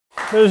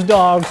Those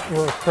dogs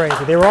were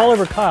crazy. They were all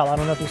over Kyle. I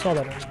don't know if you saw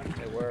that or not.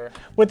 They were.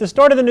 With the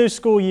start of the new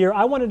school year,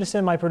 I wanted to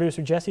send my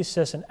producer, Jessi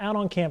Sission, out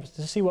on campus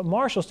to see what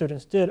Marshall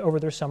students did over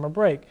their summer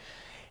break.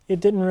 It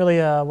didn't really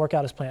work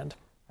out as planned.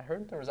 I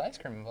heard there was ice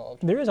cream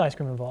involved. There is ice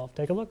cream involved.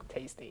 Take a look.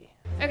 Tasty.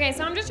 Okay,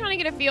 so I'm just trying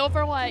to get a feel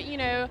for what,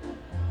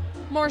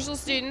 Marshall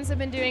students have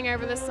been doing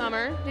over the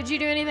summer. Did you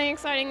do anything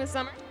exciting this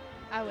summer?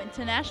 I went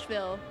to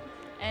Nashville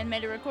and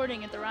made a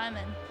recording at the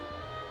Ryman.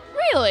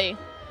 Really?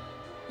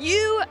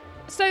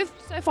 So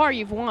far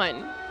you've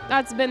won.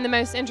 That's been the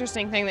most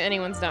interesting thing that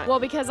anyone's done. Well,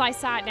 because I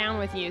sat down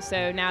with you,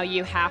 so now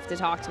you have to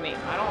talk to me.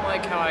 I don't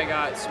like how I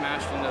got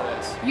smashed into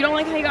this. You don't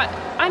like how you got,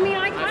 I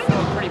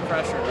feel pretty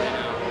pressured right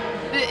now.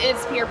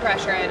 It's peer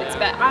pressure, and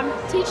I'm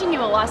teaching you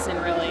a lesson,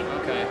 really.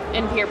 Okay.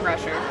 In peer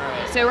pressure. All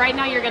right. So right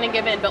now you're gonna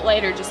give in, but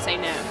later just say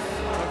no.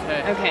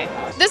 Okay. Okay.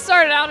 This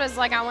started out as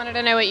like I wanted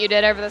to know what you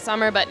did over the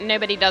summer, but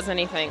nobody does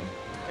anything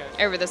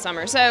over the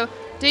summer. So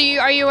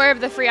are you aware of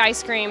the free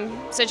ice cream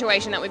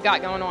situation that we've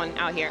got going on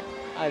out here?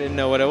 I didn't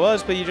know what it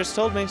was, but you just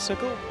told me, so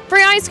cool.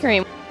 Free ice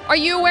cream. Are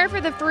you aware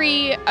of the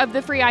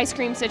free ice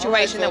cream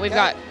situation that we've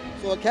got?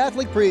 So a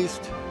Catholic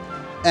priest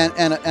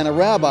and a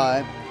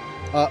rabbi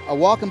are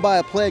walking by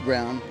a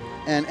playground,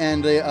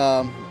 and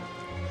the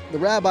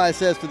rabbi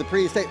says to the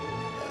priest, "Hey,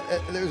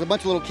 there's a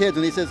bunch of little kids,"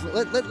 and he says,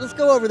 "Let's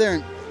go over there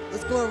and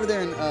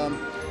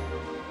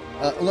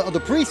the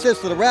priest says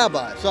to the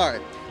rabbi. Sorry,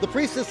 the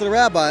priest says to the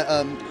rabbi.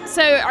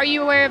 So are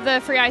you aware of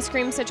the free ice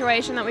cream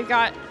situation that we've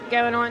got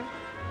going on?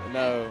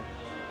 No.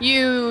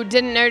 You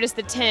didn't notice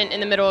the tent in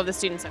the middle of the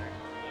student center?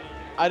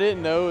 I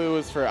didn't know it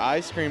was for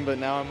ice cream, but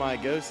now I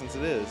might go since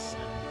it is.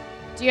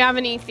 Do you have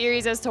any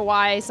theories as to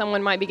why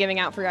someone might be giving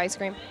out free ice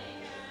cream?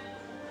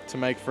 To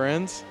make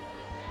friends?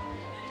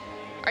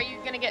 Are you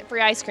going to get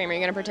free ice cream? Are you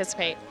going to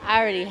participate? I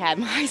already had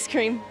my ice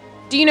cream.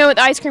 Do you know what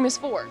the ice cream is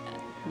for?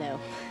 No.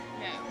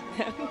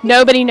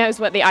 Nobody knows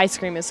what the ice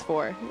cream is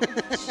for.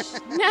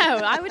 No,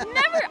 I would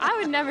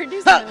never do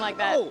something like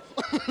that. Oh.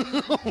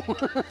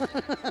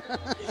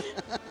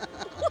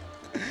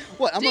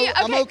 What?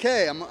 I'm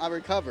okay. I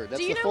recovered.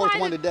 That's the fourth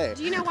one today.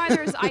 Do you know why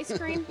there's ice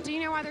cream? Do you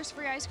know why there's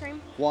free ice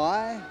cream?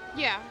 Why?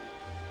 Yeah.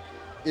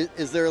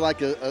 Is there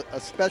like a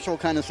special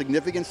kind of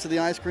significance to the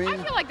ice cream? I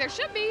feel like there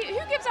should be. Who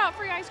gives out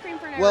free ice cream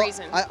for no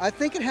reason? I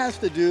think it has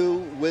to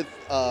do with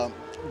the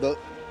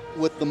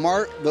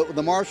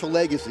Marshall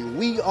legacy.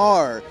 We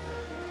are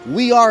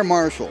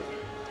Marshall.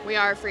 We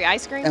are free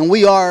ice cream. And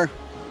we are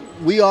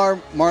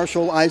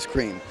Marshall ice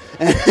cream.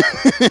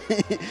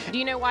 Do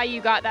you know why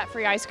you got that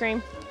free ice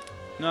cream?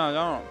 No, I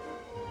don't.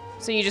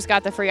 So you just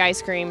got the free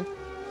ice cream.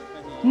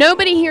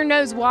 Nobody here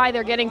knows why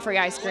they're getting free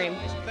ice cream.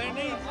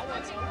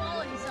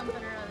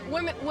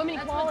 Women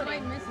equality.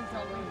 Is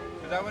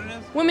that what it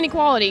is? Women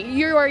equality.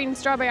 You are eating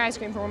strawberry ice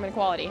cream for women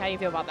equality. How do you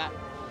feel about that?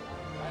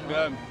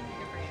 Good.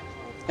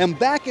 And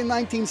back in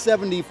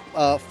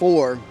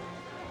 1974,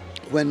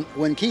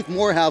 when Keith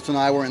Morehouse and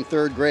I were in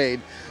third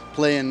grade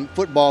playing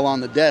football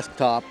on the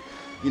desktop,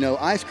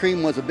 ice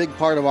cream was a big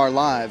part of our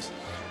lives.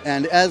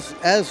 And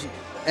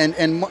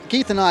and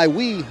Keith and I,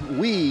 we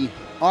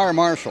are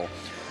Marshall,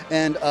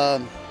 and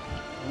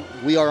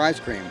we are ice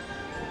cream.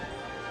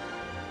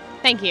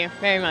 Thank you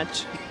very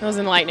much. That was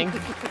enlightening.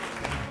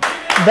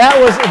 That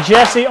was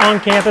Jessi on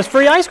campus.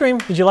 Free ice cream.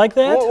 Did you like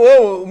that?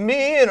 Whoa,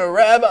 me and a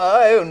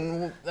rabbi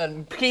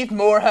and Keith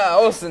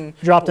Morehouse and...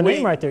 Dropped a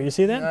name right there. You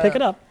see that? Pick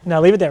it up. Now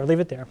leave it there. Leave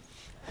it there.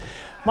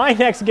 My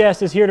next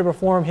guest is here to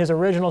perform his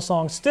original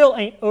song, Still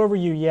Ain't Over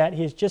You Yet.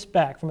 He is just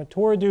back from a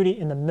tour of duty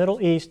in the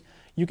Middle East.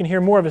 You can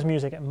hear more of his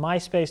music at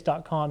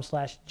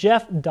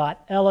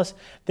myspace.com/jeff.ellis.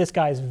 This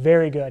guy is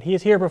very good. He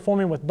is here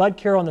performing with Bud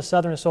Carroll and the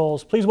Southern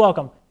Souls. Please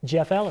welcome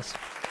Jeff Ellis.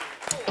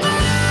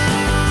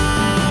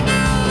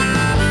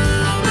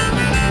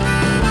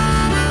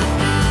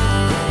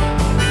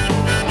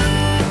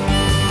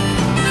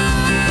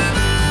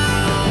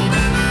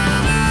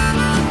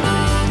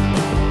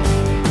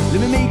 Let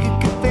me make a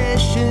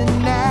confession,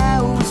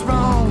 I was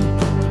wrong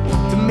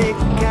to make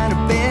a kind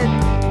of bet.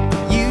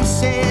 You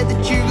said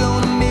that you're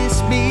gonna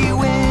miss me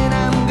when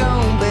I'm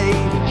gone,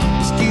 babe.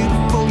 Just you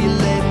before you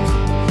left.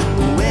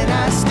 When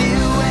I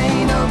still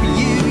ain't over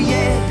you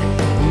yet.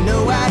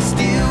 No, I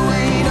still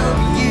ain't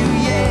over you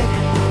yet.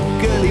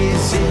 Girl,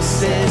 is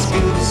this as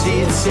good as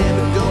it's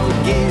ever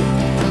gonna get?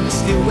 I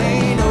still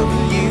ain't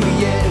over you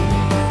yet.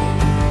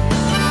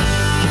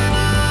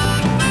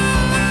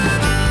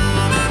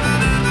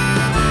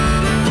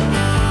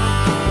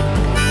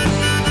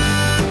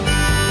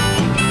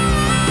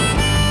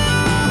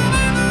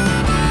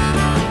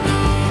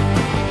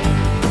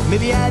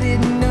 Maybe I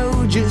didn't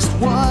know just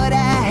what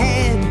I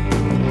had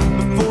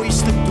before you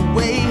slipped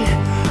away.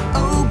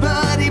 Oh,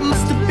 but it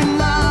must have been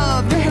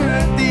love that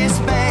hurt this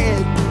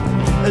bad.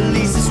 At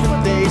least that's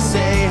what they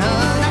say,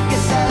 hon. I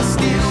guess I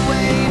still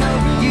ain't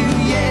over you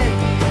yet.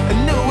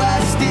 No,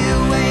 I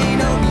still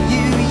ain't over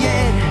you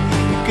yet.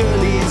 Girl,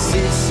 is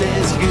this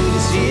as good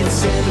as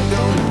it's ever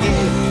gonna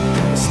get?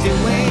 I still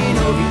ain't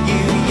over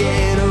you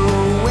yet.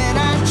 Oh, when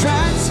I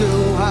tried so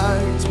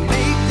hard to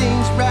make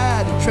things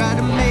right and try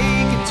to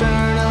make it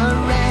turn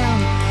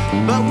around,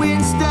 but when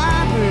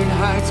stubborn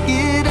hearts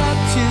get up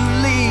to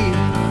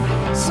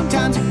leave.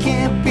 Sometimes it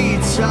can't be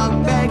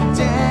talked back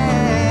down.